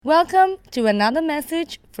Welcome to another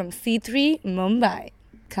message from C3 Mumbai.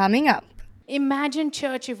 Coming up. Imagine,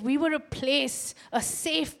 church, if we were a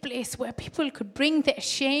safe place where people could bring their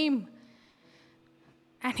shame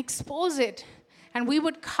and expose it, and we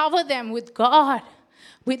would cover them with God,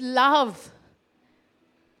 with love.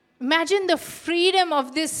 Imagine the freedom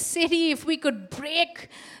of this city if we could break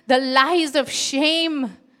the lies of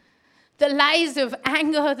shame, the lies of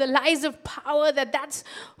anger, the lies of power, that's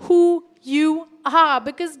who you are.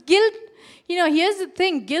 Because guilt, here's the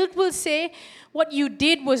thing, guilt will say what you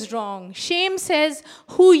did was wrong. Shame says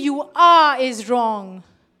who you are is wrong.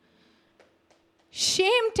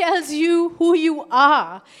 Shame tells you who you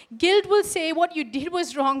are. Guilt will say what you did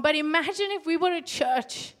was wrong. But imagine if we were a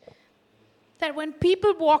church that when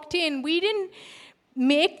people walked in, we didn't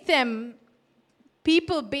make them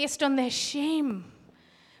people based on their shame,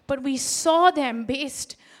 but we saw them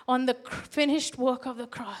based on the finished work of the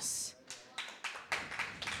cross.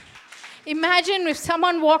 Imagine if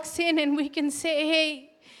someone walks in and we can say,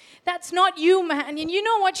 hey, that's not you, man. And you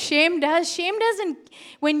know what shame does? Shame doesn't,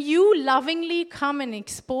 when you lovingly come and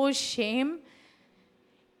expose shame,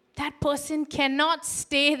 that person cannot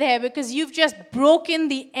stay there because you've just broken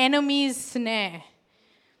the enemy's snare.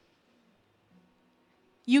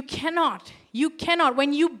 You cannot.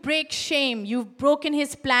 When you break shame, you've broken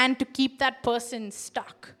his plan to keep that person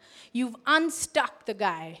stuck. You've unstuck the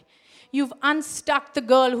guy. You've unstuck the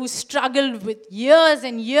girl who struggled with years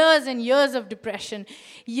and years and years of depression,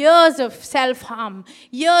 years of self-harm,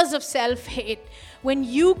 years of self-hate. When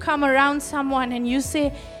you come around someone and you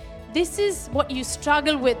say, this is what you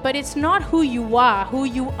struggle with, but it's not who you are. Who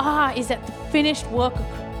you are is at the finished work of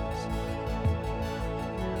Christ.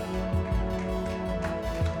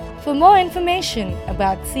 For more information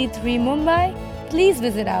about C3 Mumbai, please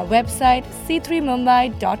visit our website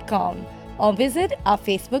c3mumbai.com or visit our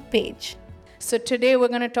Facebook page. So today we're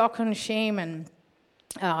going to talk on shame, and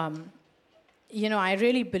I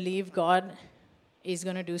really believe God is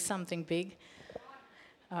going to do something big.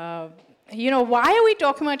 Why are we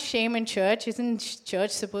talking about shame in church? Isn't church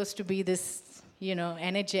supposed to be this,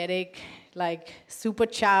 energetic,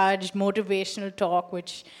 supercharged, motivational talk,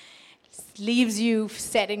 which leaves you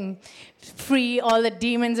setting free all the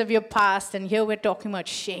demons of your past? And here we're talking about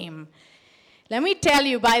shame. Let me tell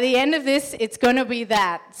you, by the end of this, it's going to be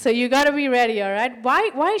that. So you got to be ready, all right?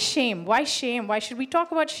 Why shame? Why shame? Why should we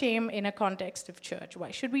talk about shame in a context of church?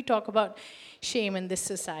 Why should we talk about shame in this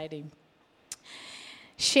society?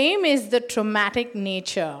 Shame is the traumatic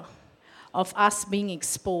nature of us being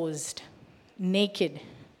exposed, naked,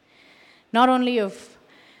 not only of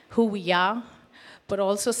who we are, but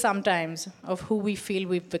also sometimes of who we feel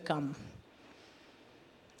we've become.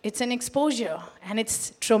 It's an exposure, and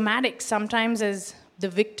it's traumatic, sometimes as the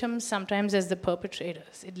victims, sometimes as the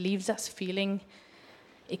perpetrators. It leaves us feeling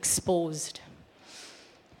exposed.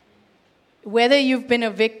 Whether you've been a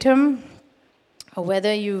victim or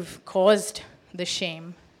whether you've caused the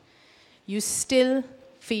shame, you still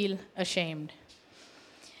feel ashamed.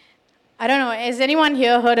 I don't know, has anyone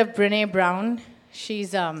here heard of Brené Brown?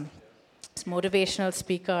 She's a motivational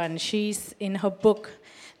speaker, and she's in her book,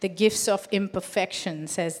 The Gifts of Imperfection,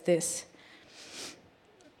 says this: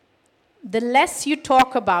 the less you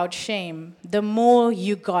talk about shame, the more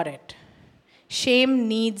you got it. Shame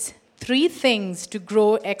needs 3 things to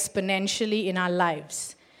grow exponentially in our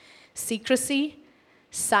lives: secrecy,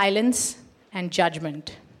 silence, and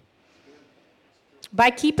judgment. By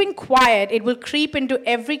keeping quiet, it will creep into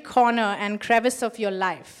every corner and crevice of your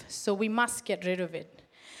life, so we must get rid of it.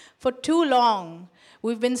 For too long,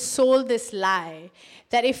 we've been sold this lie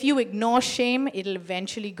that if you ignore shame, it'll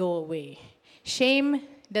eventually go away. Shame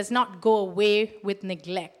does not go away with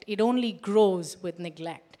neglect. It only grows with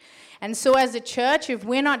neglect. And so as a church, if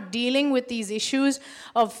we're not dealing with these issues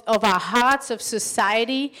of our hearts, of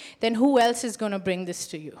society, then who else is going to bring this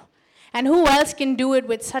to you? And who else can do it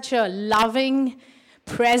with such a loving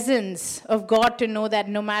presence of God to know that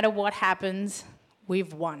no matter what happens,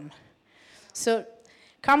 we've won? So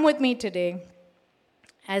come with me today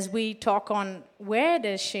as we talk on where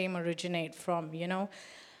does shame originate from.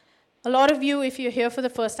 A lot of you, if you're here for the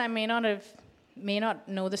first time, may not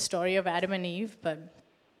know the story of Adam and Eve, but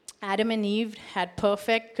Adam and Eve had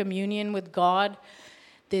perfect communion with God,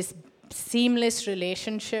 this seamless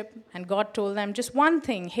relationship, and God told them just one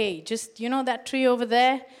thing: hey, just, that tree over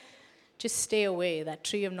there, just stay away. That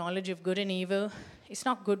tree of knowledge of good and evil, it's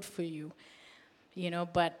not good for you.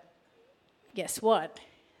 But guess what?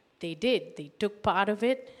 They did. They took part of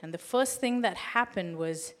it, and the first thing that happened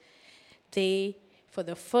was they, for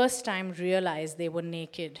the first time, realized they were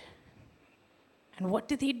naked. And what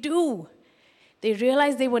did they do? They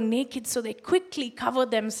realized they were naked, so they quickly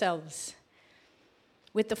covered themselves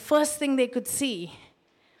with the first thing they could see.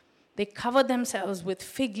 They covered themselves with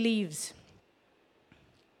fig leaves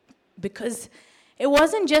because it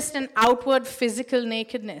wasn't just an outward physical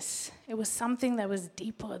nakedness. It was something that was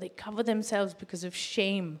deeper. They covered themselves because of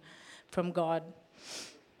shame from God.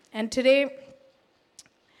 And today,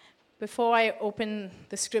 before I open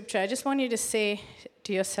the scripture, I just want you to say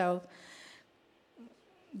to yourself,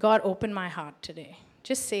 God, open my heart today.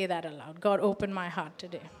 Just say that aloud. God, open my heart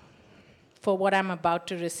today for what I'm about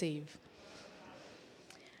to receive.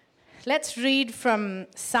 Let's read from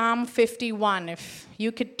Psalm 51. If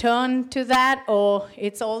you could turn to that, or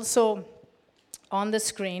it's also on the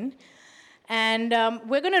screen. And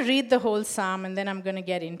we're going to read the whole psalm, and then I'm going to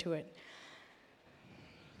get into it.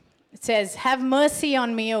 It says, "Have mercy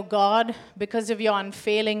on me, O God, because of your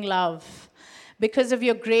unfailing love. Because of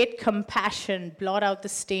your great compassion, blot out the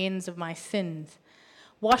stains of my sins.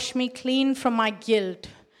 Wash me clean from my guilt.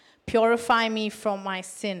 Purify me from my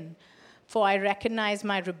sin. For I recognize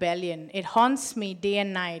my rebellion. It haunts me day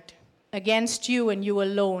and night. Against you and you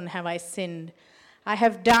alone have I sinned. I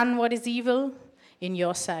have done what is evil in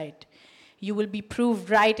your sight. You will be proved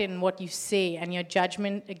right in what you say, and your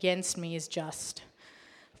judgment against me is just.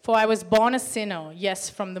 For I was born a sinner, yes,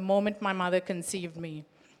 from the moment my mother conceived me.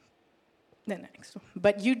 The next one.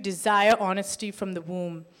 But you desire honesty from the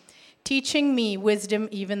womb, teaching me wisdom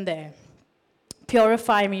even there.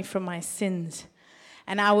 Purify me from my sins,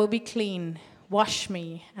 and I will be clean. Wash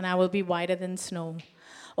me, and I will be whiter than snow.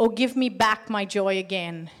 Oh, give me back my joy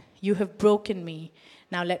again. You have broken me.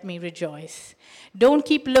 Now let me rejoice. Don't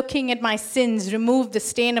keep looking at my sins. Remove the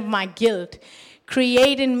stain of my guilt.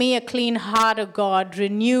 Create in me a clean heart, O God.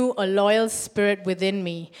 Renew a loyal spirit within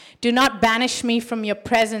me. Do not banish me from your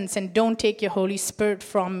presence, and don't take your Holy Spirit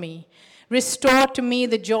from me. Restore to me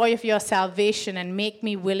the joy of your salvation, and make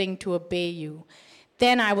me willing to obey you.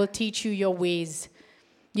 Then I will teach you your ways.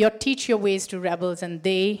 Teach your ways to rebels, and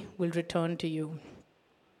they will return to you.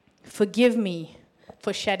 Forgive me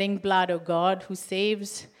for shedding blood, O God, who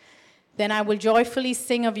saves. Then I will joyfully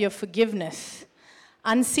sing of your forgiveness.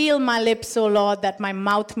 Unseal my lips, O Lord, that my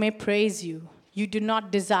mouth may praise you. You do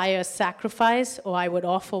not desire sacrifice, or I would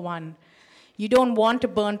offer one. You don't want a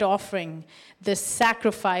burnt offering. The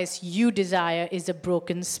sacrifice you desire is a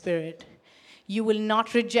broken spirit. You will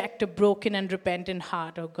not reject a broken and repentant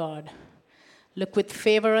heart, O God. Look with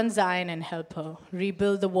favor on Zion and help her.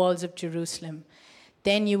 Rebuild the walls of Jerusalem.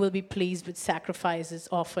 Then you will be pleased with sacrifices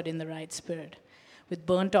offered in the right spirit, with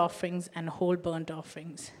burnt offerings and whole burnt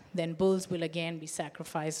offerings. Then bulls will again be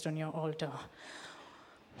sacrificed on your altar."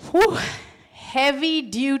 Whew, heavy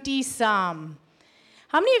duty psalm.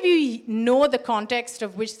 How many of you know the context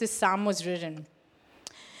of which this psalm was written?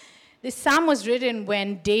 This psalm was written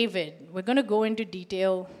when David, we're going to go into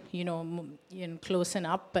detail, closing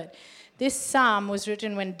up, but this psalm was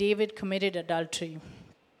written when David committed adultery.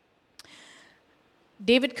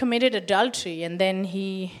 David committed adultery, and then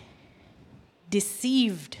he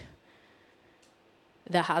deceived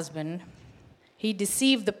the husband. He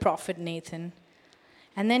deceived the prophet Nathan.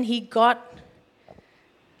 And then he got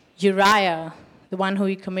Uriah, the one who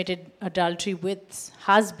he committed adultery with,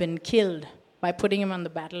 husband, killed by putting him on the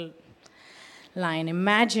battle line.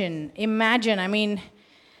 Imagine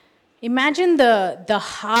the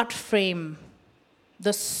heart frame,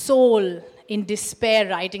 the soul in despair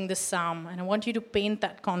writing the psalm. And I want you to paint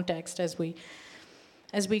that context as we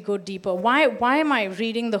go deeper. Why am I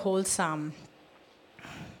reading the whole psalm?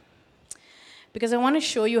 Because I want to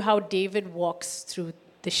show you how David walks through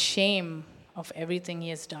the shame of everything he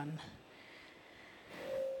has done.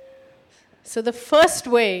 So the first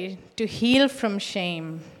way to heal from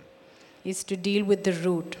shame is to deal with the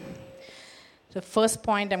root. The first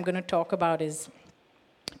point I'm going to talk about is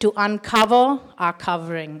to uncover our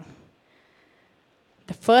covering.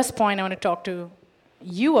 The first point I want to talk to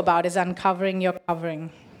you about is uncovering your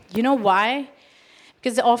covering. You know why?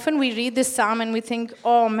 Because often we read this psalm and we think,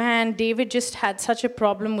 oh man, David just had such a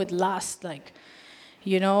problem with lust.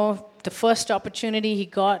 The first opportunity he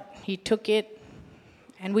got, he took it.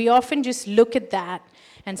 And we often just look at that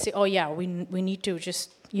and say, oh yeah, we need to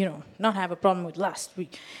just, not have a problem with lust. We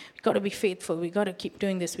got to be faithful. We got to keep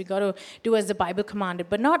doing this. We got to do as the Bible commanded.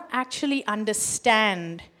 But not actually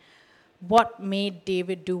understand what made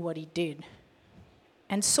David do what he did.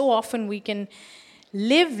 And so often we can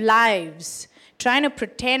live lives trying to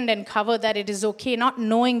pretend and cover that it is okay, not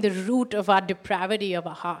knowing the root of our depravity of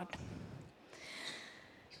our heart.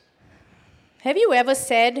 Have you ever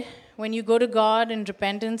said, when you go to God in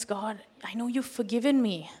repentance, God, I know you've forgiven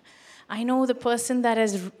me. I know the person that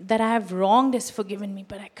I have wronged has forgiven me,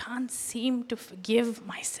 but I can't seem to forgive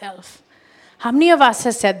myself. How many of us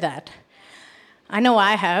have said that? I know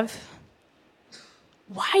I have.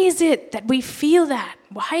 Why is it that we feel that?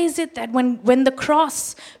 Why is it that when the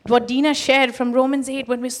cross, what Dina shared from Romans 8,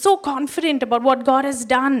 when we're so confident about what God has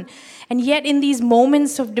done, and yet in these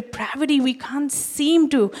moments of depravity, we can't seem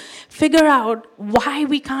to figure out why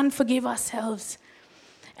we can't forgive ourselves?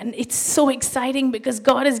 And it's so exciting because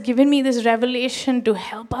God has given me this revelation to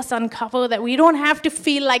help us uncover that we don't have to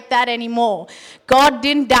feel like that anymore. God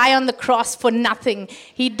didn't die on the cross for nothing.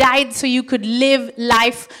 He died so you could live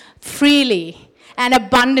life freely and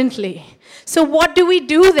abundantly. So what do we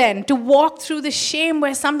do then to walk through the shame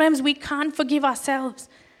where sometimes we can't forgive ourselves?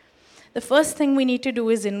 The first thing we need to do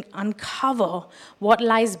is uncover what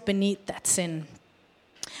lies beneath that sin.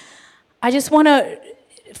 I just want to,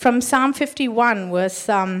 from Psalm 51, verse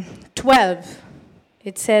 12,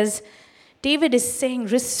 it says, David is saying,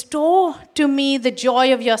 restore to me the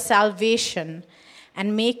joy of your salvation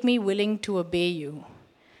and make me willing to obey you.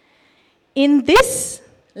 In this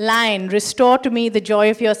line, restore to me the joy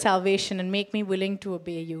of your salvation and make me willing to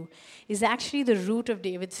obey you, is actually the root of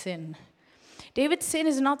David's sin. David's sin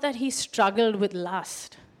is not that he struggled with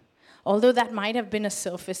lust, although that might have been a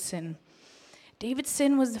surface sin. David's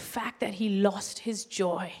sin was the fact that he lost his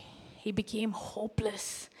joy. He became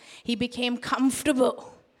hopeless. He became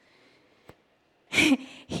comfortable.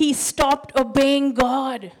 He stopped obeying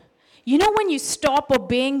God. You know when you stop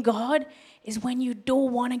obeying God is when you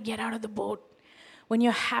don't want to get out of the boat. When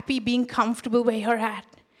you're happy being comfortable where you're at.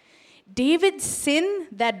 David's sin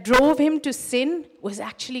that drove him to sin was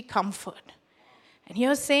actually comfort. And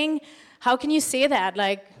you're saying, how can you say that?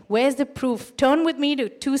 Like, where's the proof? Turn with me to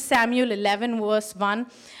 2 Samuel 11, verse 1.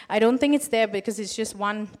 I don't think it's there because it's just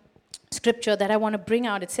one scripture that I want to bring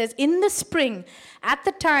out. It says, in the spring, at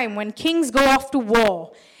the time when kings go off to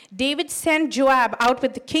war, David sent Joab out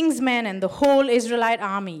with the king's men and the whole Israelite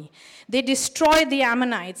army. They destroyed the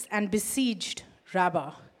Ammonites and besieged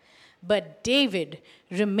Rabbah. But David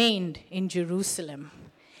remained in Jerusalem.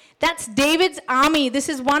 That's David's army. This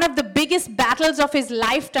is one of the biggest battles of his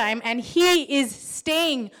lifetime, and he is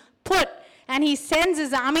staying put, and he sends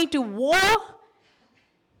his army to war.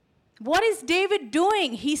 What is David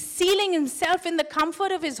doing? He's sealing himself in the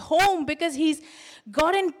comfort of his home because he's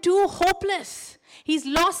gotten too hopeless. He's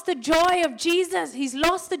lost the joy of Jesus. He's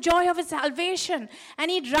lost the joy of his salvation,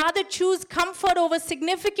 and he'd rather choose comfort over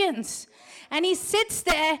significance. And he sits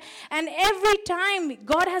there, and every time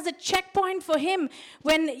God has a checkpoint for him.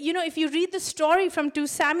 When, if you read the story from 2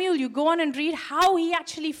 Samuel, you go on and read how he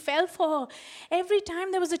actually fell for her. Every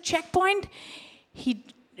time there was a checkpoint, he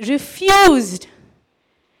refused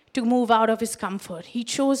to move out of his comfort. He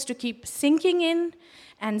chose to keep sinking in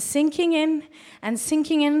and sinking in and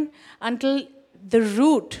sinking in until the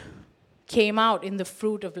root came out in the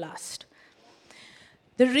fruit of lust.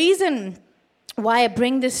 The reason why I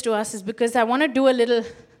bring this to us is because I want to do a little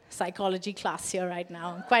psychology class here right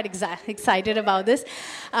now. I'm quite excited about this.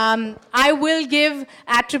 I will give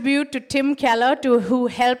attribute to Tim Keller, who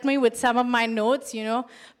helped me with some of my notes.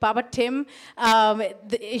 Papa Tim,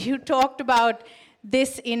 you talked about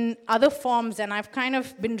this in other forms, and I've kind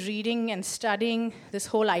of been reading and studying this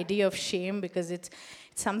whole idea of shame because it's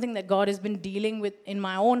something that God has been dealing with in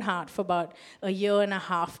my own heart for about a year and a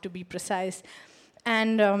half, to be precise.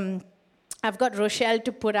 And I've got Rochelle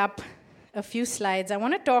to put up a few slides. I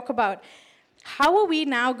want to talk about how are we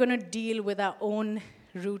now going to deal with our own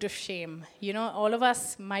root of shame. All of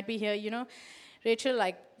us might be here, Rachel,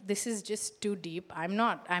 this is just too deep.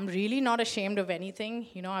 I'm really not ashamed of anything.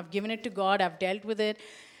 I've given it to God. I've dealt with it.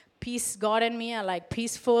 Peace, God and me are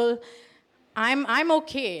peaceful. I'm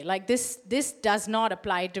okay. This does not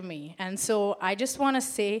apply to me. And so I just want to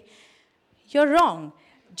say, you're wrong.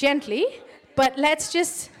 Gently. But let's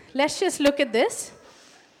just look at this.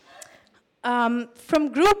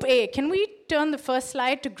 From Group A, can we turn the first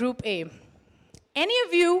slide to Group A? Any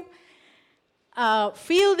of you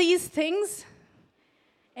feel these things?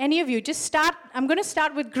 Any of you? Just start. I'm going to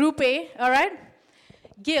start with Group A, all right?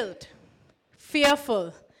 Guilt,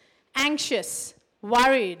 fearful, anxious,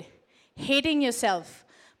 worried, hating yourself,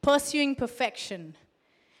 pursuing perfection.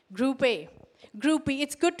 Group A. Group B,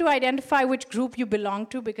 it's good to identify which group you belong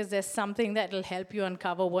to because there's something that will help you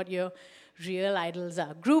uncover what your real idols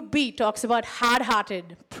are. Group B talks about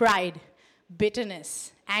hard-hearted, pride,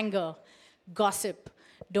 bitterness, anger, gossip,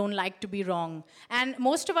 don't like to be wrong. And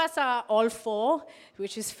most of us are all four,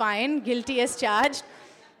 which is fine, guilty as charged.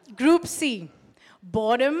 Group C,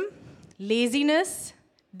 boredom, laziness,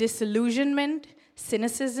 disillusionment,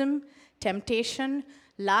 cynicism, temptation,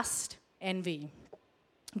 lust, envy.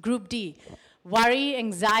 Group D, worry,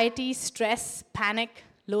 anxiety, stress, panic,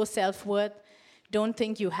 low self-worth, don't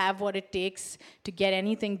think you have what it takes to get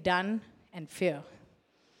anything done, and fear.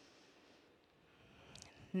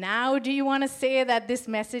 Now, do you want to say that this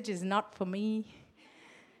message is not for me?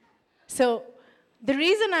 So, the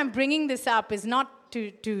reason I'm bringing this up is not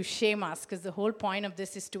to shame us, because the whole point of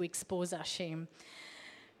this is to expose our shame.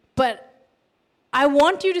 But I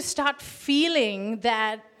want you to start feeling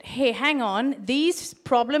that, hey, hang on, these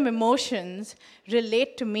problem emotions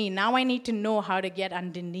relate to me. Now I need to know how to get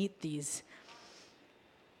underneath these.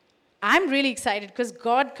 I'm really excited because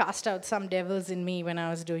God cast out some devils in me when I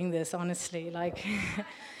was doing this, honestly. Like,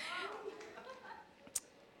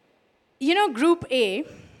 you know, group A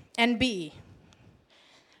and B.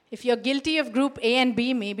 If you're guilty of group A and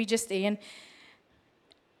B, maybe just A and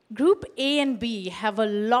Group A and B have a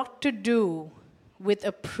lot to do with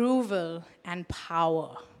approval and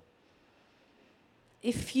power.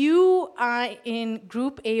 If you are in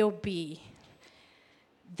group A or B,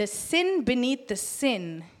 the sin beneath the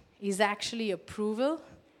sin is actually approval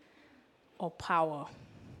or power.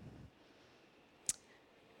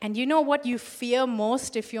 And you know what you fear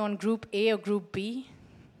most if you're on group A or group B?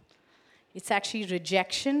 It's actually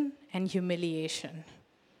rejection and humiliation.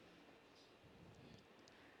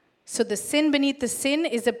 So the sin beneath the sin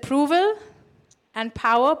is approval and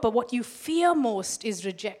power, but what you fear most is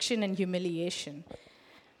rejection and humiliation.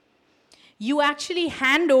 You actually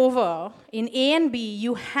hand over, in A and B,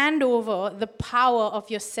 you hand over the power of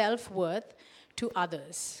your self-worth to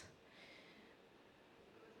others.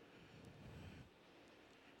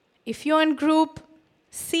 If you're in group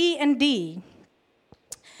C and D,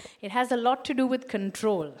 it has a lot to do with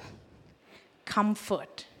control,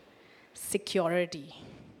 comfort, security.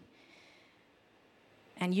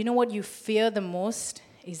 And you know what you fear the most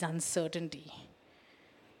is uncertainty,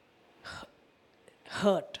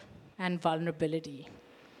 hurt, and vulnerability.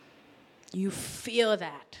 You fear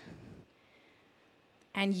that.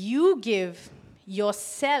 And you give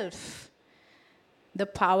yourself the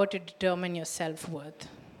power to determine your self-worth.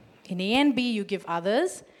 In A and B, you give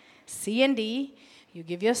others. C and D, you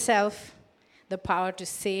give yourself the power to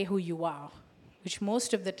say who you are, which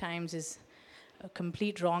most of the times is a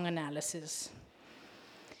complete wrong analysis.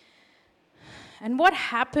 And what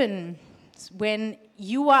happens when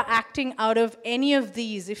you are acting out of any of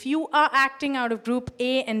these? If you are acting out of group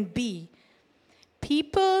A and B,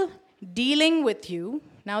 people dealing with you,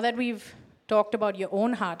 now that we've talked about your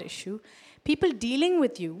own heart issue, people dealing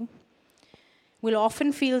with you will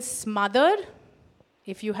often feel smothered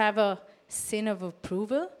if you have a sin of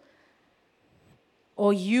approval,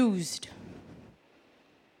 or used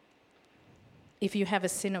if you have a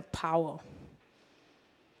sin of power.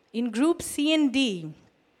 In group C and D,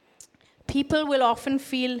 people will often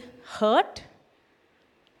feel hurt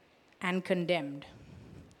and condemned.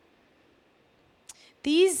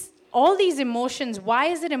 All these emotions, why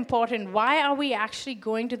is it important? Why are we actually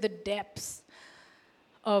going to the depths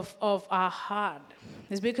of our heart?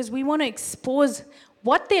 It's because we want to expose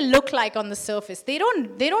what they look like on the surface. They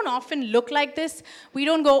don't often look like this. We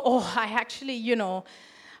don't go, oh, I actually,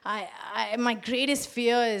 my greatest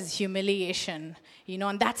fear is humiliation,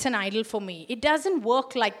 and that's an idol for me. It doesn't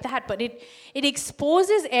work like that, but it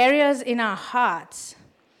exposes areas in our hearts,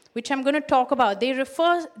 which I'm going to talk about. They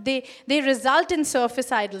result in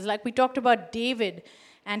surface idols, like we talked about David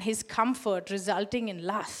and his comfort resulting in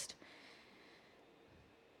lust.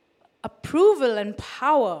 Approval and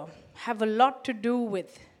power have a lot to do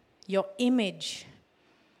with your image,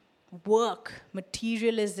 work,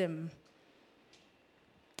 materialism.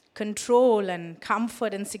 Control and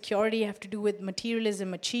comfort and security have to do with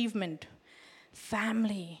materialism, achievement,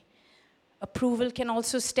 family. Approval can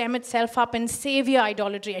also stem itself up in savior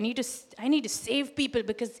idolatry. I need to save people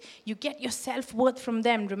because you get your self-worth from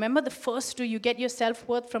them. Remember the first two, you get your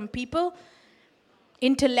self-worth from people.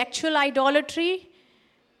 Intellectual idolatry,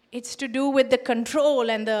 it's to do with the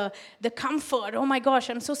control and the comfort. Oh my gosh,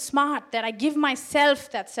 I'm so smart that I give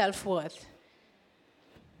myself that self-worth.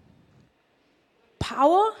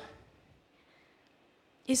 Power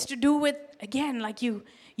is to do with, again, like you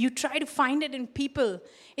try to find it in people.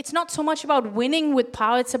 It's not so much about winning with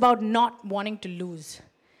power, it's about not wanting to lose.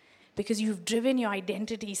 Because you've driven your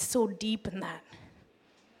identity so deep in that.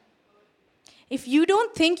 If you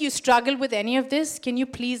don't think you struggle with any of this, can you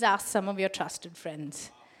please ask some of your trusted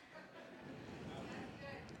friends?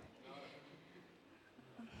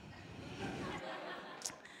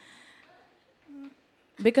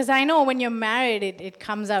 Because I know when you're married, it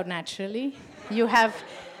comes out naturally. You have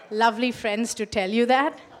lovely friends to tell you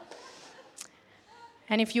that.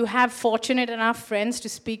 And if you have fortunate enough friends to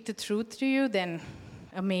speak the truth to you, then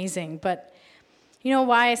amazing. But you know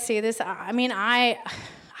why I say this? I mean,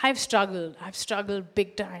 I've struggled. I've struggled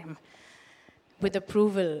big time with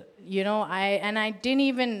approval. I didn't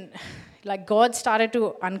even, like, God started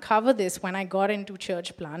to uncover this when I got into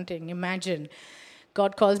church planting. Imagine,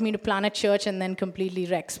 God calls me to plant a church and then completely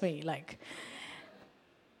wrecks me. Like,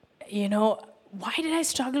 why did I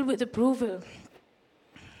struggle with approval?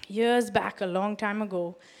 Years back, a long time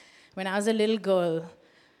ago, when I was a little girl,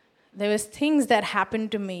 there was things that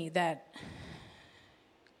happened to me that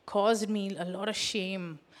caused me a lot of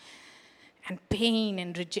shame and pain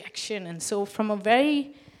and rejection. And so from a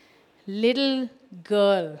very little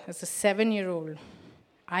girl, as a 7-year-old,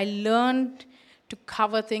 I learned to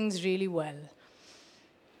cover things really well.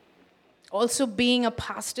 Also, being a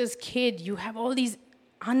pastor's kid, you have all these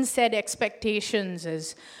unsaid expectations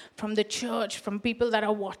as from the church, from people that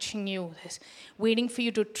are watching you, waiting for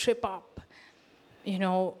you to trip up,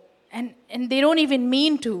 and they don't even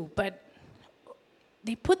mean to, but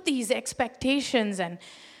they put these expectations. And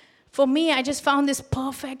for me, I just found this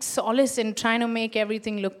perfect solace in trying to make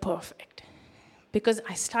everything look perfect, because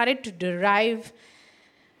I started to derive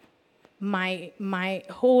my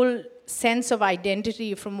whole sense of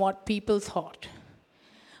identity from what people thought.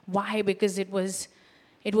 Why? Because it was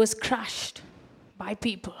crushed by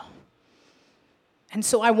people. And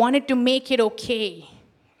so I wanted to make it okay.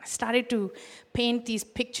 I started to paint these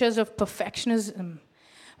pictures of perfectionism,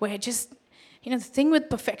 where the thing with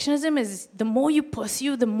perfectionism is the more you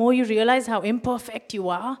pursue, the more you realize how imperfect you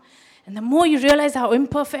are. And the more you realize how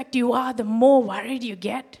imperfect you are, the more worried you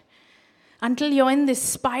get, until you're in this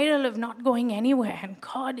spiral of not going anywhere. And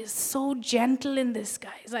God is so gentle in this,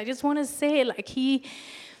 guys. I just want to say,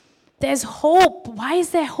 there's hope. Why is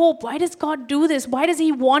there hope? Why does God do this? Why does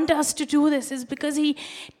He want us to do this? It's because He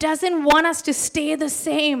doesn't want us to stay the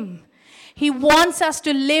same. He wants us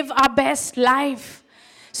to live our best life.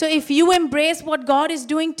 So if you embrace what God is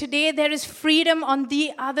doing today, there is freedom on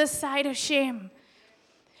the other side of shame.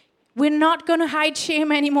 We're not going to hide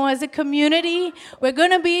shame anymore as a community. We're going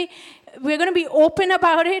to be open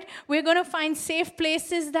about it. We're going to find safe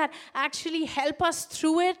places that actually help us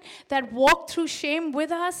through it, that walk through shame with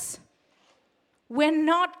us. We're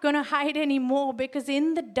not going to hide anymore, because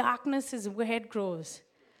in the darkness is where it grows.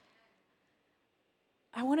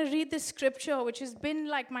 I want to read this scripture, which has been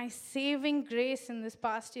like my saving grace in this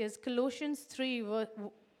past years. Colossians 3,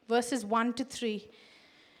 verses 1 to 3.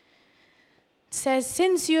 It says,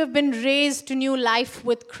 "Since you have been raised to new life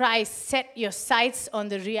with Christ, set your sights on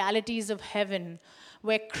the realities of heaven,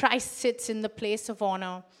 where Christ sits in the place of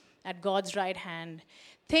honor at God's right hand.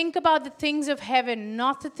 Think about the things of heaven,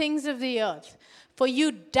 not the things of the earth. For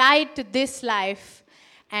you died to this life,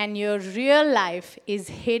 and your real life is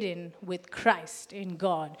hidden with Christ in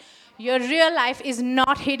God." Your real life is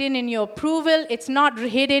not hidden in your approval. It's not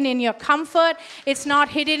hidden in your comfort. It's not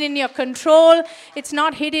hidden in your control. It's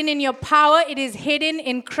not hidden in your power. It is hidden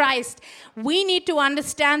in Christ. We need to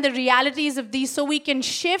understand the realities of these so we can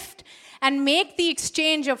shift and make the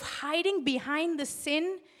exchange of hiding behind the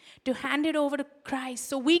sin to hand it over to Christ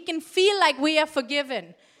so we can feel like we are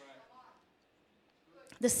forgiven.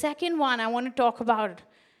 The second one I want to talk about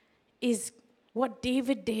is what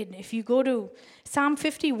David did. If you go to Psalm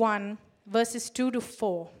 51, verses 2 to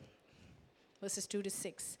 4, verses 2 to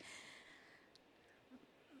 6.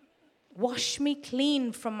 "Wash me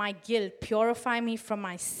clean from my guilt, purify me from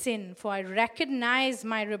my sin, for I recognize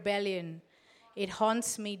my rebellion. It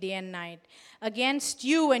haunts me day and night. Against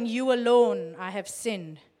you and you alone I have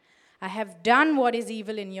sinned. I have done what is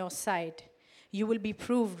evil in your sight. You will be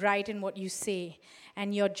proved right in what you say,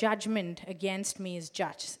 and your judgment against me is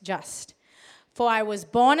just. For I was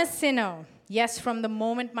born a sinner, yes, from the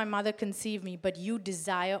moment my mother conceived me, but you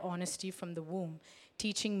desire honesty from the womb,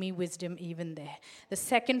 teaching me wisdom even there." The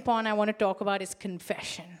second point I want to talk about is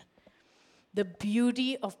confession. The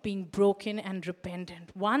beauty of being broken and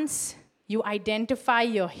repentant. Once you identify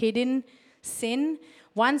your hidden sin,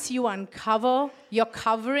 once you uncover your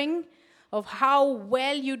covering of how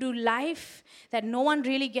well you do life, that no one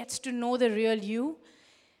really gets to know the real you,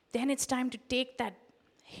 then it's time to take that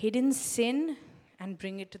hidden sin and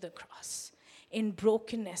bring it to the cross in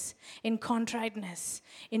brokenness, in contriteness,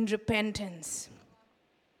 in repentance.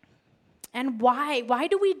 And why? Why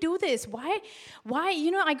do we do this? Why?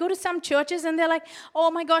 I go to some churches and they're like, "Oh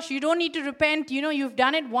my gosh, you don't need to repent. You've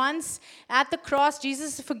done it once at the cross.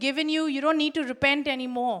 Jesus has forgiven you. You don't need to repent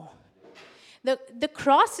anymore." The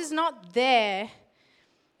cross is not there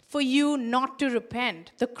for you not to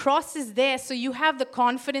repent. The cross is there so you have the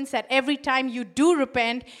confidence that every time you do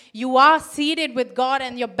repent, you are seated with God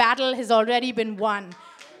and your battle has already been won.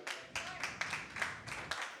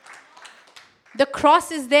 The cross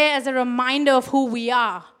is there as a reminder of who we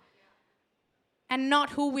are and not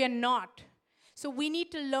who we are not. So we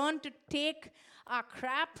need to learn to take our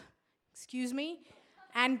crap,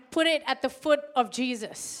 and put it at the foot of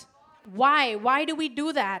Jesus. Why? Why do we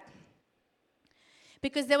do that?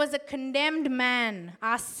 Because there was a condemned man,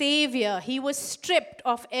 our Savior. He was stripped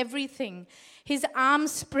of everything. His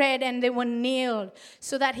arms spread and they were nailed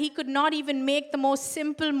so that he could not even make the most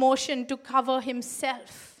simple motion to cover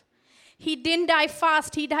himself. He didn't die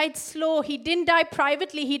fast. He died slow. He didn't die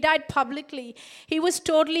privately. He died publicly. He was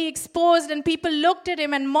totally exposed and people looked at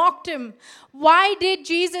him and mocked him. Why did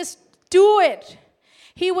Jesus do it?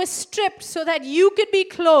 He was stripped so that you could be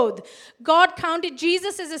clothed. God counted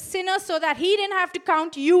Jesus as a sinner so that he didn't have to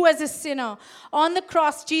count you as a sinner. On the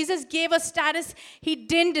cross, Jesus gave a status he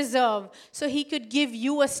didn't deserve so he could give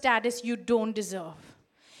you a status you don't deserve.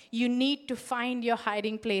 You need to find your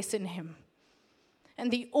hiding place in him. And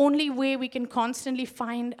the only way we can constantly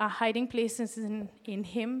find our hiding places in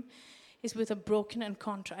him is with a broken and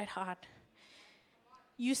contrite heart.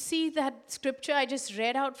 You see that scripture I just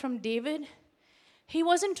read out from David? He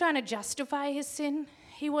wasn't trying to justify his sin.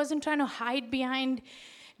 He wasn't trying to hide behind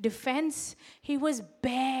defense. He was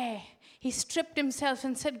bare. He stripped himself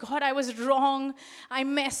and said, God, I was wrong. I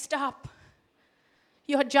messed up.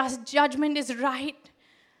 Your just judgment is right.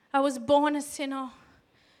 I was born a sinner.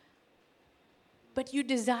 But you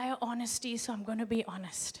desire honesty, so I'm going to be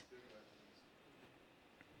honest.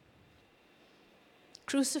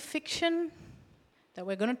 Crucifixion, that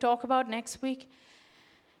we're going to talk about next week,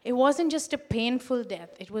 it wasn't just a painful death,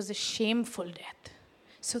 it was a shameful death.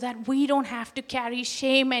 So that we don't have to carry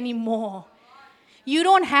shame anymore. You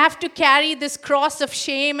don't have to carry this cross of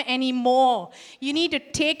shame anymore. You need to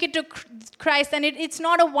take it to Christ. And it's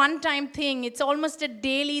not a one-time thing. It's almost a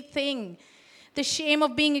daily thing. The shame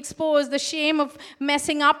of being exposed, the shame of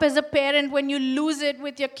messing up as a parent when you lose it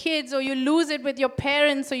with your kids, or you lose it with your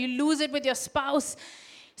parents, or you lose it with your spouse.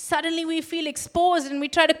 Suddenly we feel exposed and we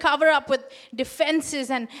try to cover up with defenses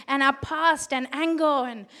and our past and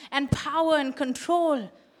anger and power and control.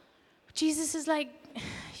 Jesus is like,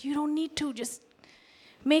 you don't need to. Just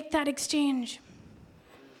make that exchange.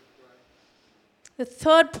 The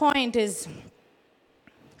third point is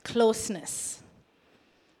closeness.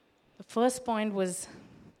 The first point was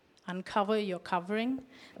uncover your covering.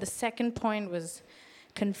 The second point was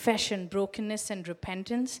confession, brokenness, and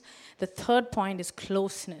repentance. The third point is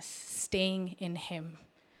closeness, staying in him.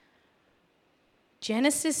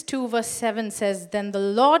 Genesis 2 verse 7 says, Then the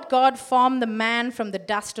Lord God formed the man from the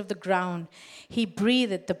dust of the ground. He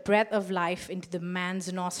breathed the breath of life into the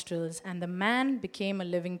man's nostrils, and the man became a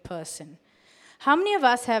living person. How many of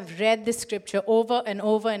us have read this scripture over and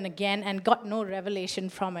over and again and got no revelation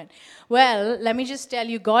from it? Well, let me just tell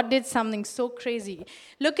you, God did something so crazy.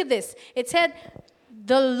 Look at this. It said,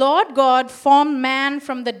 the Lord God formed man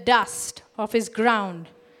from the dust of his ground.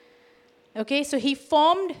 Okay, so he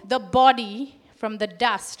formed the body from the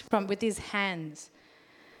dust with his hands.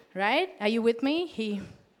 Right? Are you with me? He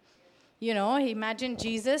imagined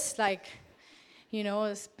Jesus like,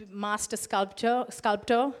 master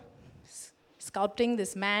sculptor, sculpting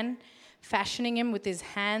this man, fashioning him with his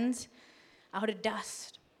hands out of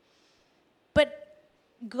dust. But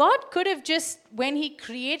God could have just, when he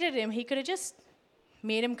created him, he could have just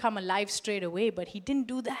made him come alive straight away, but he didn't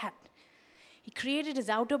do that. He created his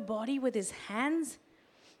outer body with his hands,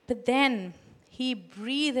 but then he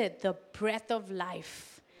breathed the breath of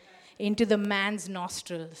life into the man's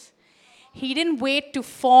nostrils. He didn't wait to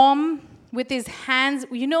form with his hands.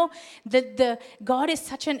 The God is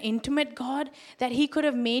such an intimate God that he could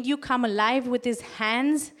have made you come alive with his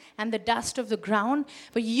hands and the dust of the ground,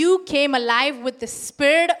 but you came alive with the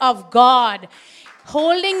Spirit of God,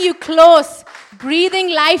 holding you close,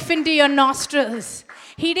 breathing life into your nostrils.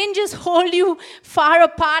 He didn't just hold you far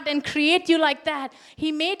apart and create you like that.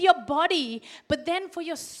 He made your body, but then for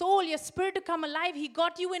your soul, your spirit to come alive, he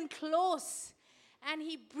got you in close. And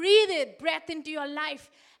he breathed breath into your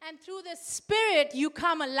life. And through the Spirit, you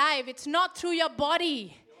come alive. It's not through your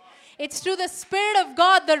body. It's through the Spirit of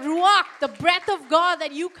God, the Ruach, the breath of God,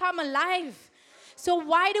 that you come alive. So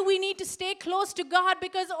why do we need to stay close to God?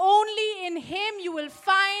 Because only in him you will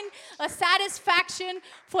find a satisfaction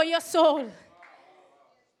for your soul.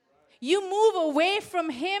 You move away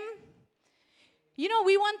from him.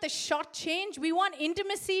 We want the short change. We want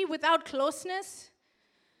intimacy without closeness.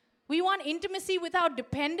 We want intimacy without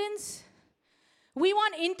dependence. We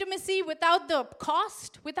want intimacy without the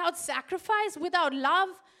cost, without sacrifice, without love.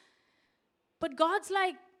 But God's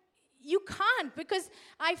like, you can't, because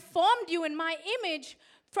I formed you in my image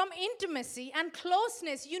from intimacy and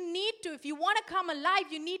closeness. You need to, if you want to come alive,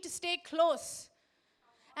 you need to stay close.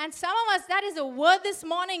 And some of us, that is a word this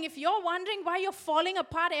morning. If you're wondering why you're falling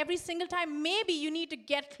apart every single time, maybe you need to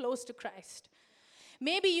get close to Christ.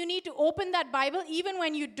 Maybe you need to open that Bible even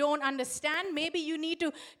when you don't understand. Maybe you need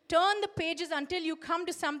to turn the pages until you come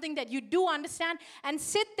to something that you do understand and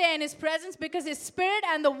sit there in His presence, because His Spirit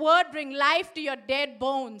and the Word bring life to your dead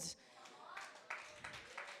bones.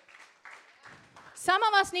 Some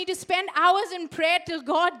of us need to spend hours in prayer till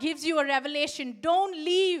God gives you a revelation. Don't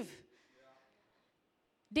leave.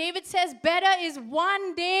 David says, better is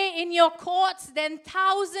one day in your courts than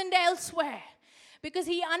 1,000 elsewhere. Because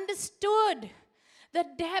he understood the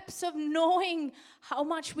depths of knowing how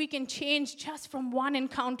much we can change just from one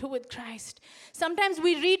encounter with Christ. Sometimes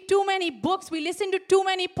we read too many books, we listen to too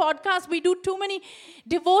many podcasts, we do too many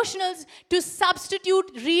devotionals to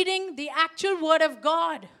substitute reading the actual Word of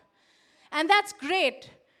God. And that's great.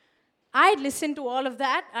 I listen to all of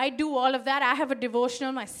that. I do all of that. I have a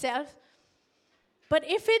devotional myself. But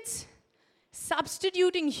if it's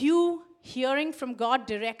substituting you hearing from God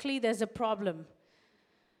directly, there's a problem.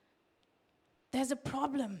 There's a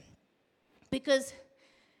problem. Because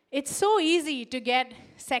it's so easy to get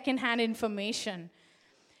secondhand information.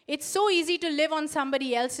 It's so easy to live on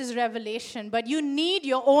somebody else's revelation, but you need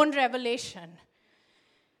your own revelation.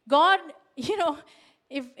 God,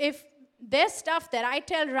 if there's stuff that I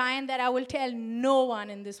tell Ryan that I will tell no one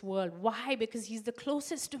in this world. Why? Because he's the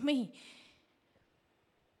closest to me.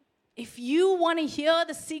 If you want to hear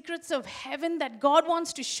the secrets of heaven that God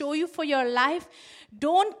wants to show you for your life,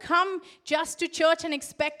 don't come just to church and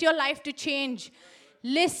expect your life to change.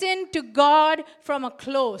 Listen to God from a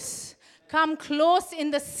close. Come close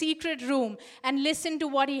in the secret room and listen to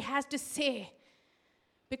what He has to say,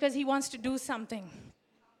 because He wants to do something.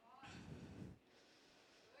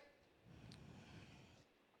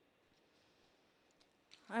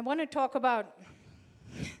 I want to talk about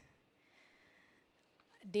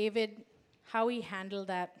David, how he handled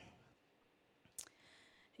that.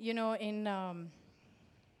 In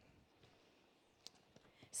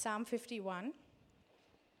Psalm 51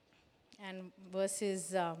 and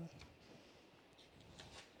verses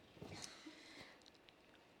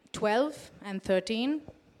 12 and 13,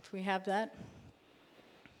 if we have that.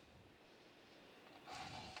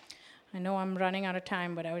 I know I'm running out of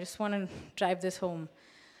time, but I just want to drive this home.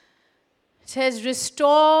 It says,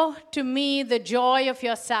 restore to me the joy of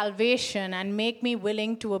your salvation and make me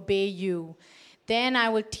willing to obey you. Then I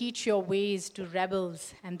will teach your ways to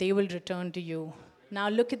rebels and they will return to you. Now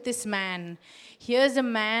look at this man. Here's a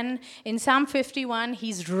man in Psalm 51.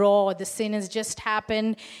 He's raw. The sin has just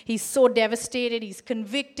happened. He's so devastated. He's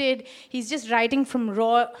convicted. He's just writing from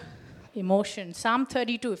raw emotion. Psalm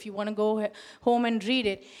 32, if you want to go home and read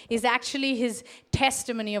it, is actually his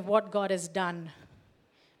testimony of what God has done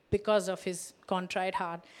because of his contrite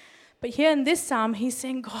heart. But here in this psalm, he's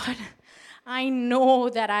saying, God, I know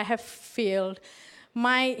that I have failed.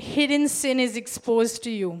 My hidden sin is exposed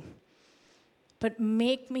to you. But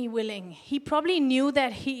make me willing. He probably knew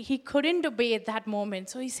that he couldn't obey at that moment.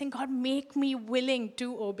 So he's saying, God, make me willing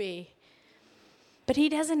to obey. But he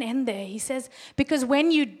doesn't end there. He says, because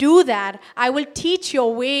when you do that, I will teach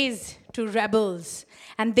your ways to rebels,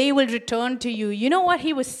 and they will return to you. You know what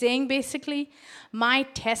he was saying basically? My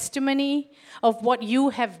testimony of what you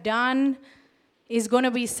have done is going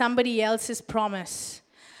to be somebody else's promise.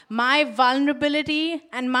 My vulnerability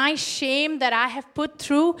and my shame that I have put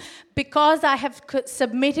through because I have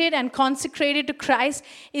submitted and consecrated to Christ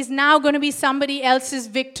is now going to be somebody else's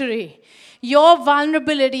victory. Your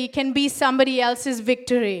vulnerability can be somebody else's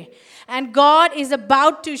victory. And God is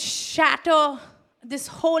about to shatter this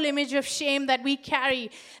whole image of shame that we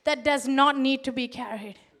carry that does not need to be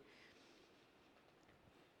carried.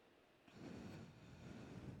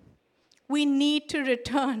 We need to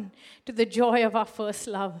return to the joy of our first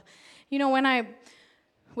love. You know, when I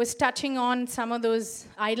was touching on some of those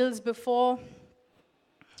idols before,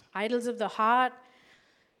 idols of the heart,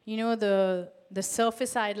 you know, the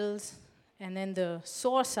surface idols, and then the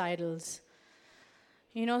source idols.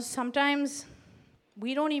 You know, sometimes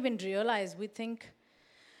we don't even realize, we think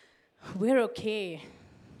we're okay,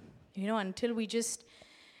 you know, until we just...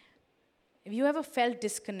 Have you ever felt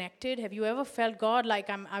disconnected? Have you ever felt, God, like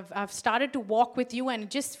I've started to walk with you and it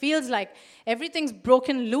just feels like everything's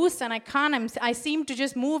broken loose and I seem to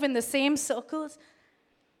just move in the same circles?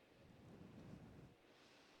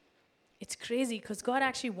 It's crazy because God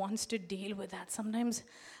actually wants to deal with that. Sometimes,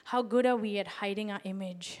 how good are we at hiding our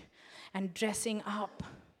image and dressing up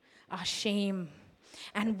our shame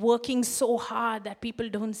and working so hard that people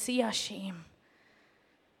don't see our shame?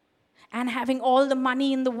 And having all the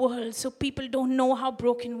money in the world so people don't know how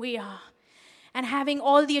broken we are. and having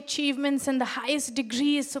all the achievements and the highest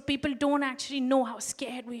degrees so people don't actually know how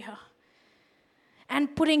scared we are.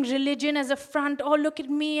 And putting religion as a front. Oh, look at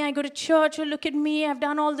me, I go to church. Oh, look at me, I've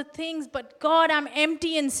done all the things. But God, I'm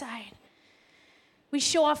empty inside. We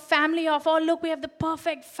show our family off. Oh, look, we have the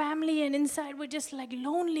perfect family. And inside we're just like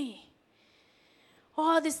lonely.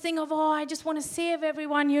 Oh, this thing of, I just want to save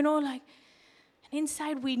everyone, And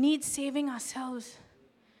inside we need saving ourselves.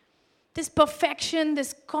 This perfection,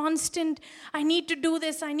 this constant, I need to do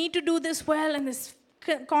this well. And this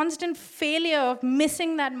constant failure of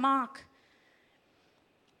missing that mark.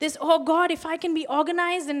 This, God, if I can be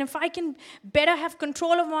organized and if I can better have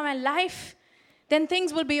control of my life, then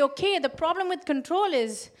things will be okay. The problem with control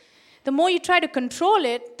is the more you try to control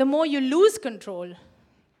it, the more you lose control.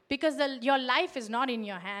 Because your life is not in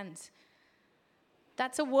your hands.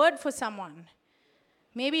 That's a word for someone.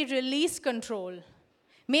 Maybe release control.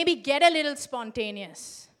 Maybe get a little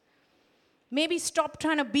spontaneous. Maybe stop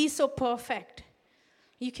trying to be so perfect.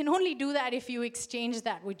 You can only do that if you exchange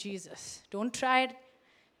that with Jesus. Don't try it.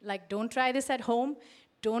 Don't try this at home.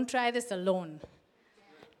 Don't try this alone.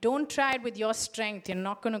 Don't try it with your strength. You're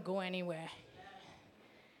not going to go anywhere.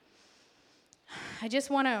 I just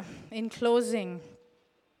want to, in closing,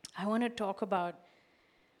 I want to talk about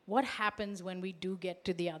what happens when we do get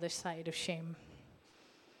to the other side of shame.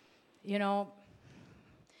 A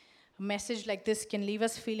message like this can leave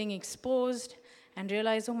us feeling exposed and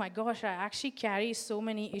realize, oh my gosh, I actually carry so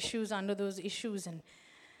many issues under those issues.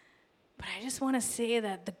 But I just want to say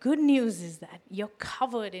that the good news is that you're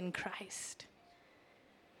covered in Christ.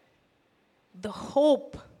 The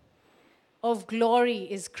hope of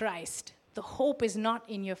glory is Christ. The hope is not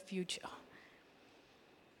in your future.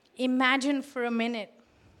 Imagine for a minute.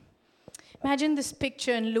 Imagine this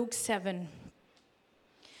picture in Luke 7.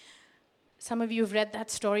 Some of you have read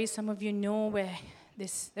that story. Some of you know where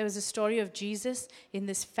there was a story of Jesus in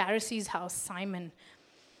this Pharisee's house, Simon.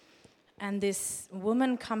 And this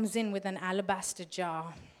woman comes in with an alabaster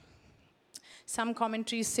jar. Some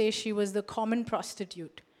commentaries say she was the common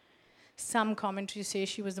prostitute. Some commentaries say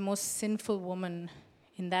she was the most sinful woman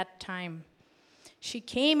in that time. She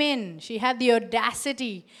came in, she had the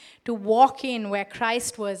audacity to walk in where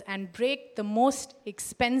Christ was and break the most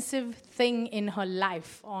expensive thing in her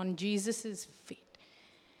life on Jesus' feet.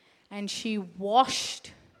 And she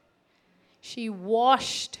washed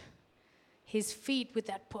his feet with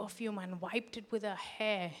that perfume and wiped it with her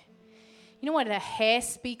hair. You know what her hair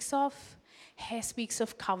speaks of? Hair speaks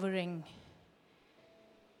of covering.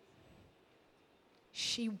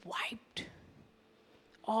 She wiped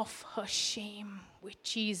off her shame with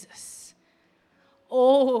Jesus.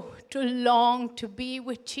 Oh, to long to be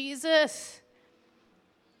with Jesus.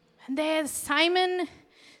 And there Simon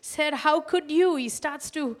said, how could you? He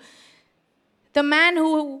starts to, the man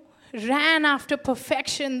who ran after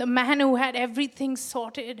perfection, the man who had everything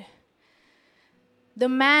sorted, the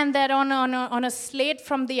man that on a slate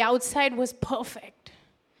from the outside was perfect.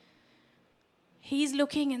 He's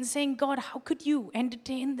looking and saying, God, how could you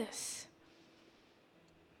entertain this?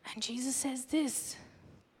 And Jesus says this,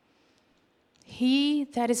 he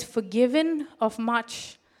that is forgiven of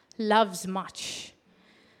much loves much.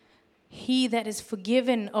 He that is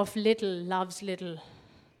forgiven of little loves little.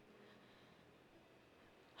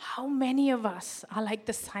 How many of us are like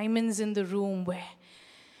the Simons in the room where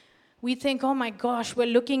we think, oh my gosh, we're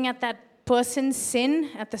looking at that person's sin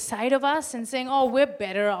at the side of us and saying, oh, we're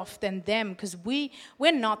better off than them because we're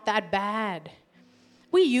not that bad.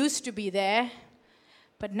 We used to be there,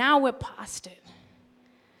 but now we're past it.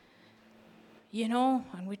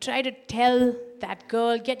 And we try to tell that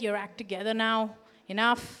girl, get your act together now.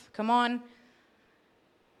 Enough, come on.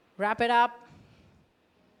 Wrap it up.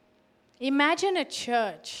 Imagine a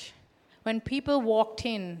church when people walked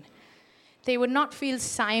in, they would not feel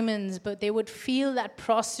Simons, but they would feel that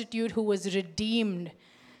prostitute who was redeemed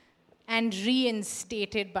and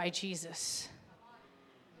reinstated by Jesus.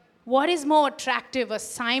 What is more attractive, a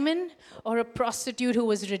Simon or a prostitute who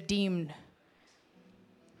was redeemed?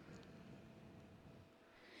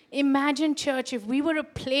 Imagine, church, if we were a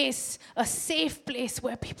place, a safe place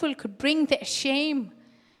where people could bring their shame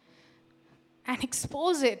and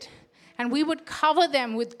expose it. And we would cover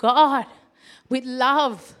them with God, with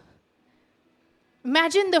love.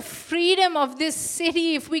 Imagine the freedom of this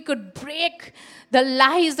city if we could break the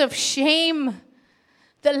lies of shame,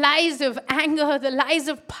 the lies of anger, the lies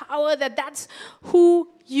of power, that's who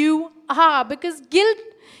you are. Because guilt,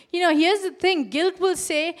 here's the thing. Guilt will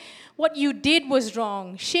say what you did was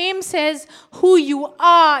wrong. Shame says who you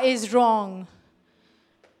are is wrong.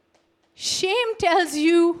 Shame tells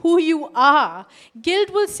you who you are.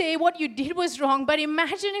 Guilt will say what you did was wrong. But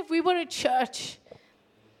imagine if we were a church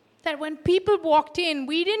that when people walked in,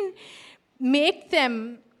 we didn't make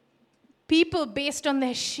them people based on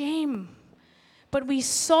their shame, but we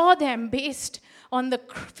saw them based on the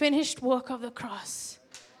finished work of the cross.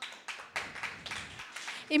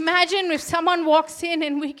 Imagine if someone walks in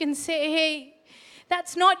and we can say, hey,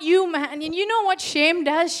 that's not you, man. And you know what shame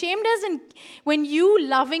does? Shame doesn't, when you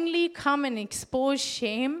lovingly come and expose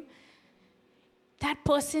shame, that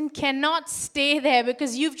person cannot stay there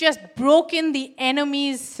because you've just broken the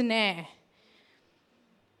enemy's snare.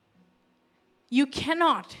 You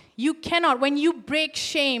cannot. You cannot. When you break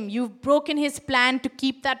shame, you've broken his plan to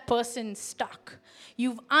keep that person stuck.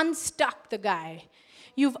 You've unstuck the guy.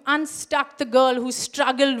 You've unstuck the girl who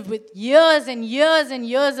struggled with years and years and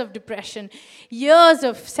years of depression, years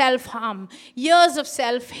of self-harm, years of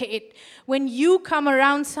self-hate. When you come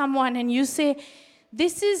around someone and you say,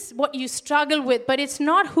 this is what you struggle with, but it's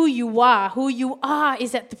not who you are. Who you are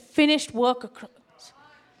is at the finished work of Christ.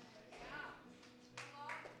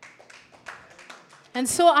 And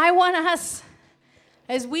so I want us,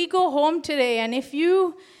 as we go home today, and if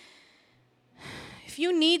you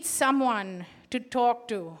need someone to talk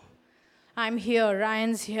to, I'm here,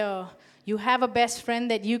 Ryan's here. You have a best friend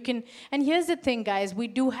that you can, and here's the thing, guys, we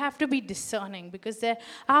do have to be discerning because there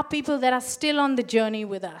are people that are still on the journey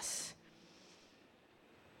with us.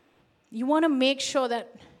 You want to make sure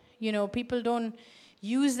that, people don't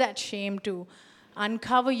use that shame to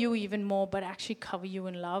uncover you even more, but actually cover you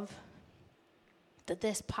in love. That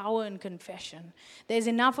there's power in confession. There's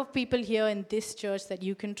enough of people here in this church that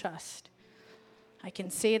you can trust. I can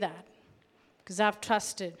say that because I've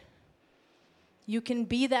trusted. You can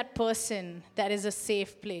be that person that is a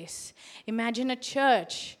safe place. Imagine a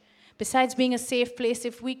church, besides being a safe place,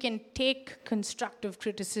 if we can take constructive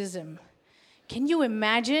criticism. Can you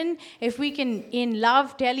imagine if we can, in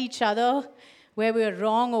love, tell each other where we're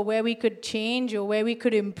wrong or where we could change or where we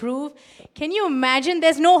could improve? Can you imagine?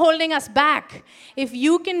 There's no holding us back. If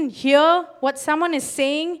you can hear what someone is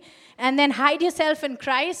saying and then hide yourself in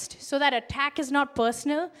Christ so that attack is not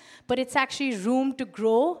personal, but it's actually room to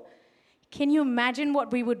grow, can you imagine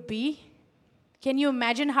what we would be? Can you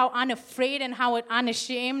imagine how unafraid and how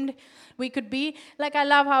unashamed we could be? Like I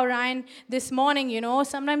love how Ryan this morning,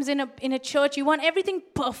 sometimes in a church you want everything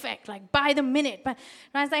perfect, like by the minute. But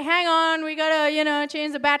Ryan's like, hang on, we gotta,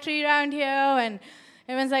 change the battery around here. And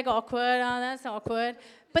everyone's like, awkward, oh, that's awkward.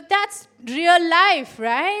 But that's real life,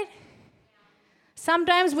 right?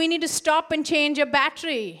 Sometimes we need to stop and change a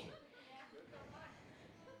battery.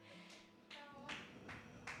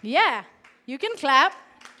 Yeah, you can clap.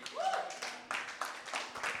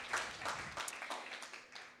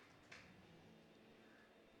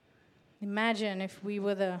 Imagine if we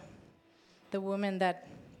were the woman that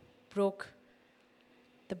broke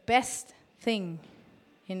the best thing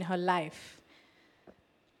in her life,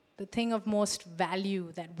 the thing of most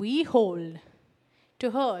value that we hold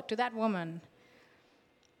to her, to that woman.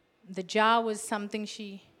 The jar was something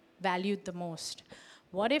she valued the most.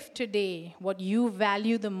 What if today what you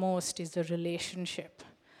value the most is a relationship?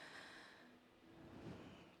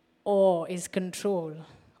 Or is control?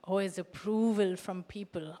 Or is approval from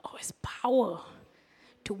people? Or is power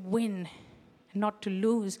to win and not to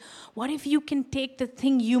lose? What if you can take the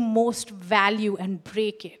thing you most value and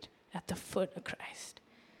break it at the foot of Christ?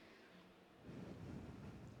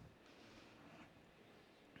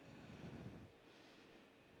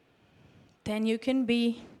 Then you can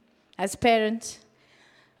be, as parents,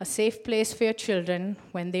 a safe place for your children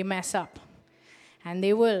when they mess up. And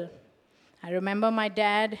they will. I remember my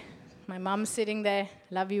dad, my mom sitting there.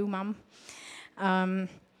 Love you, Mom.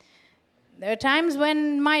 There are times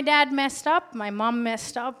when my dad messed up, my mom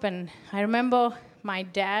messed up, and I remember my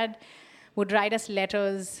dad would write us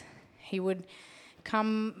letters. He would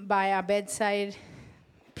come by our bedside,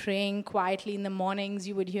 praying quietly in the mornings.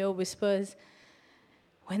 You would hear whispers.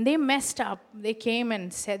 When they messed up, they came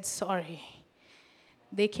and said sorry.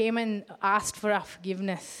 They came and asked for our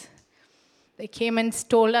forgiveness. They came and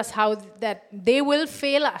told us how that they will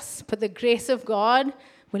fail us, but the grace of God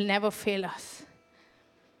will never fail us.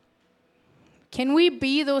 Can we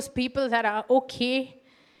be those people that are okay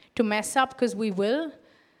to mess up, because we will,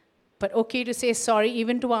 but okay to say sorry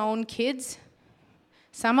even to our own kids?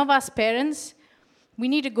 Some of us parents, we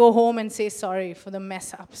need to go home and say sorry for the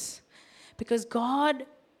mess ups. Because God,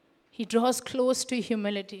 He draws close to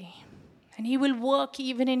humility. And He will work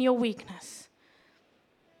even in your weakness.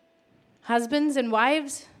 Husbands and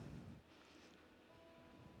wives,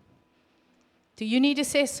 do you need to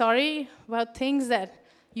say sorry about things that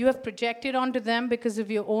you have projected onto them because of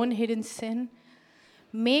your own hidden sin.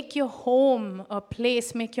 Make your home a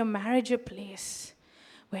place, make your marriage a place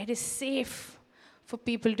where it is safe for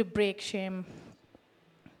people to break shame.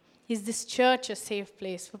 Is this church a safe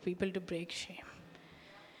place for people to break shame?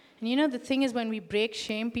 And you know, the thing is, when we break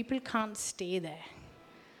shame, people can't stay there.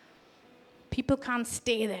 People can't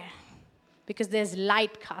stay there because there's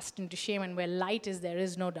light cast into shame, and where light is, there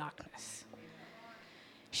is no darkness.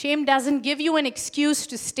 Shame doesn't give you an excuse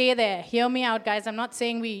to stay there. Hear me out, guys. I'm not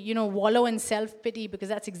saying we, wallow in self-pity, because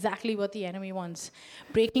that's exactly what the enemy wants.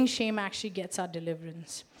 Breaking shame actually gets our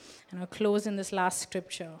deliverance. And I'll close in this last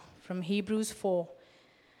scripture from Hebrews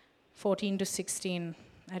 4:14 to 16.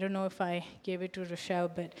 I don't know if I gave it to Rochelle,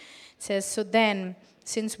 but it says, "So then,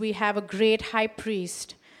 since we have a great high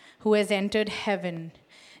priest who has entered heaven,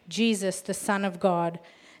 Jesus, the Son of God,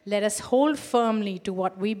 let us hold firmly to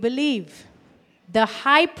what we believe. The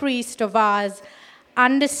high priest of ours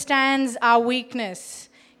understands our weakness."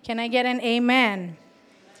 Can I get an amen?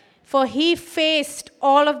 "For he faced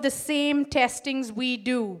all of the same testings we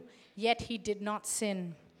do, yet he did not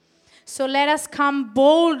sin. So let us come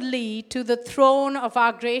boldly to the throne of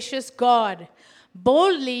our gracious God."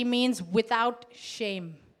 Boldly means without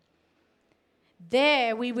shame.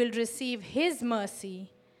 "There we will receive his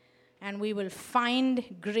mercy, and we will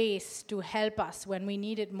find grace to help us when we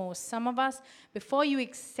need it most." Some of us, before you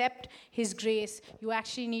accept his grace, you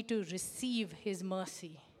actually need to receive his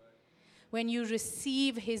mercy. When you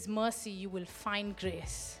receive his mercy, you will find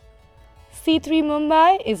grace. C3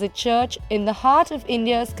 Mumbai is a church in the heart of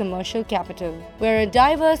India's commercial capital, where a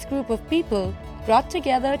diverse group of people brought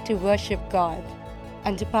together to worship God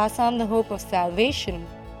and to pass on the hope of salvation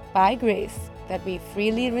by grace that we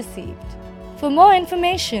freely received. For more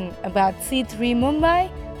information about C3 Mumbai,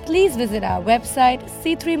 please visit our website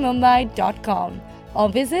c3mumbai.com or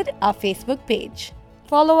visit our Facebook page.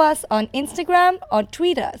 Follow us on Instagram or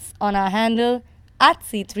tweet us on our handle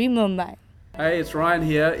 @C3 Mumbai. Hey, it's Ryan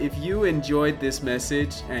here. If you enjoyed this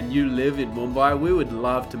message and you live in Mumbai, we would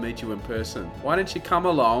love to meet you in person. Why don't you come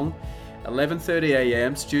along, 11:30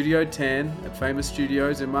 a.m., Studio 10 at Famous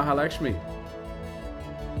Studios in Mahalakshmi.